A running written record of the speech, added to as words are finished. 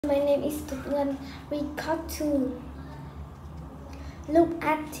my name is Ngân. Record 2. Look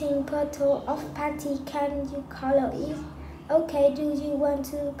at the photo of party. Can you color it? Okay, do you want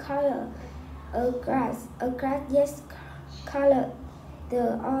to color a grass? A grass, yes. Color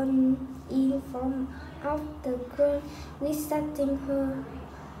the on in form of the girl with setting her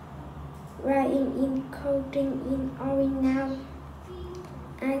writing in coding in orange now.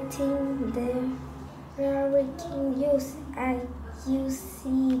 I think the writing use as you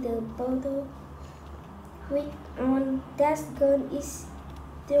see the bottle with on that girl is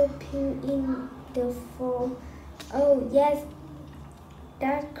dropping in the fall. Oh yes,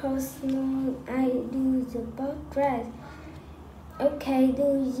 that cause no I do the portrait. Okay, do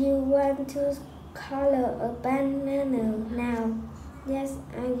you want to color a banana now? Yes,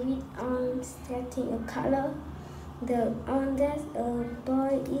 I will on setting a color. The on that a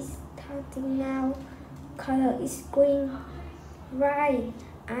boy is starting now. Color is green. Right,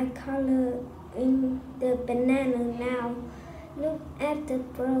 I color in the banana now. Look at the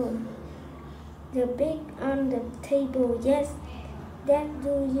brown. The big on the table. Yes, that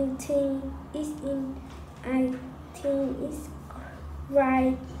do you think is in? I think it's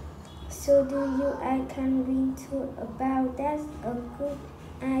right. So do you? I can read too about that's a good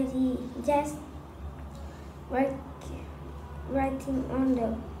idea. Yes, writing on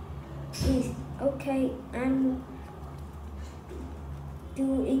the is okay. I'm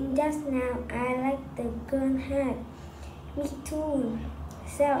doing that now. I like the girl hat. Me too.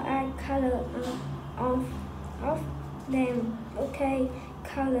 Shall I color of them? Okay,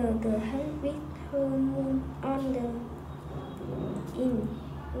 color the hat with her moon on the in.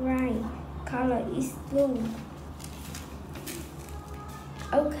 Right, color is blue.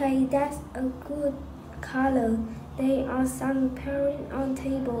 Okay, that's a good color. There are some parents on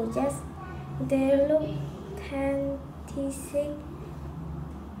table. Yes, they look fantastic.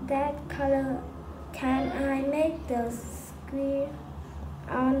 That color. Can I make the square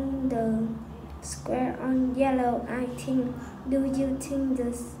on yellow? I think. Do you think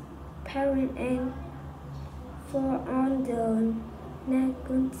the parent and for on the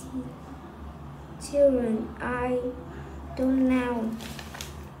negative children? I don't know.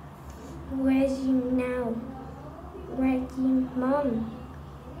 Where's him now? Where's him mom?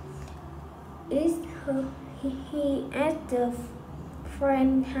 Is he at the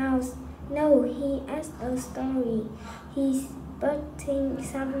friend house? No, he asked a story. He's putting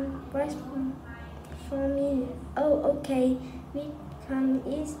some bread for me. Oh, okay. We can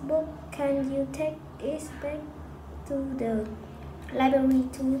his book. Can you take it back to the library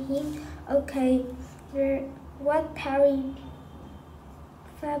to him? Okay. What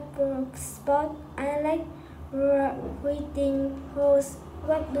favorite sport? I like reading horse.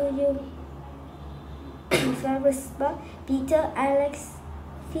 What do you favorite sport? Peter, I like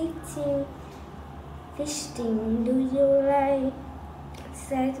fishing. Do you like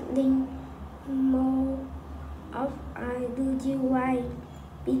cycling? More of I do you why?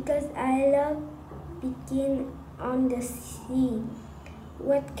 Because I love being on the sea.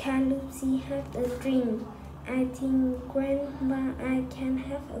 What can Lucy have a drink? I think Grandma I can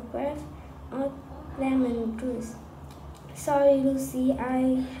have a glass of lemon juice. Sorry Lucy,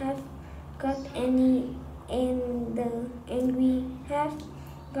 I have got any and we have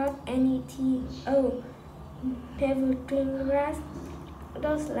got any tea. Oh, never drink grass.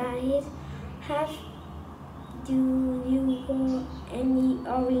 Those like have you got any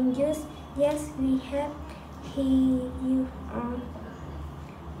orange juice? Yes, we have. Here you are.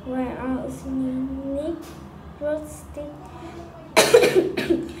 Where are Nick roasting?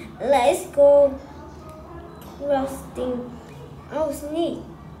 Let's go roasting. Oh, Sneak,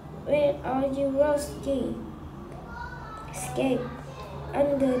 where are you roasting? Escape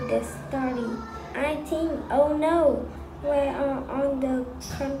under the study. I think. Oh no, where are on the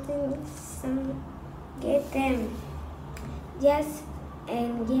camping? Some get them. Yes,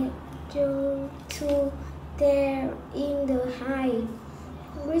 and yet you two there in the high.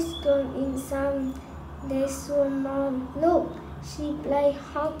 Whisper in some. There's one mom. Look, she play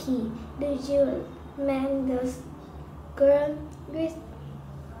hockey. Do you man the girl with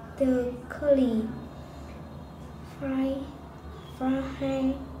the curly fry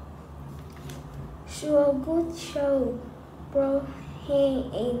hair? Sure, good show. Bro hair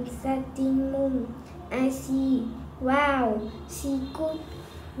and satin moon. I see. Wow, she good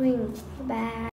ring. Bye.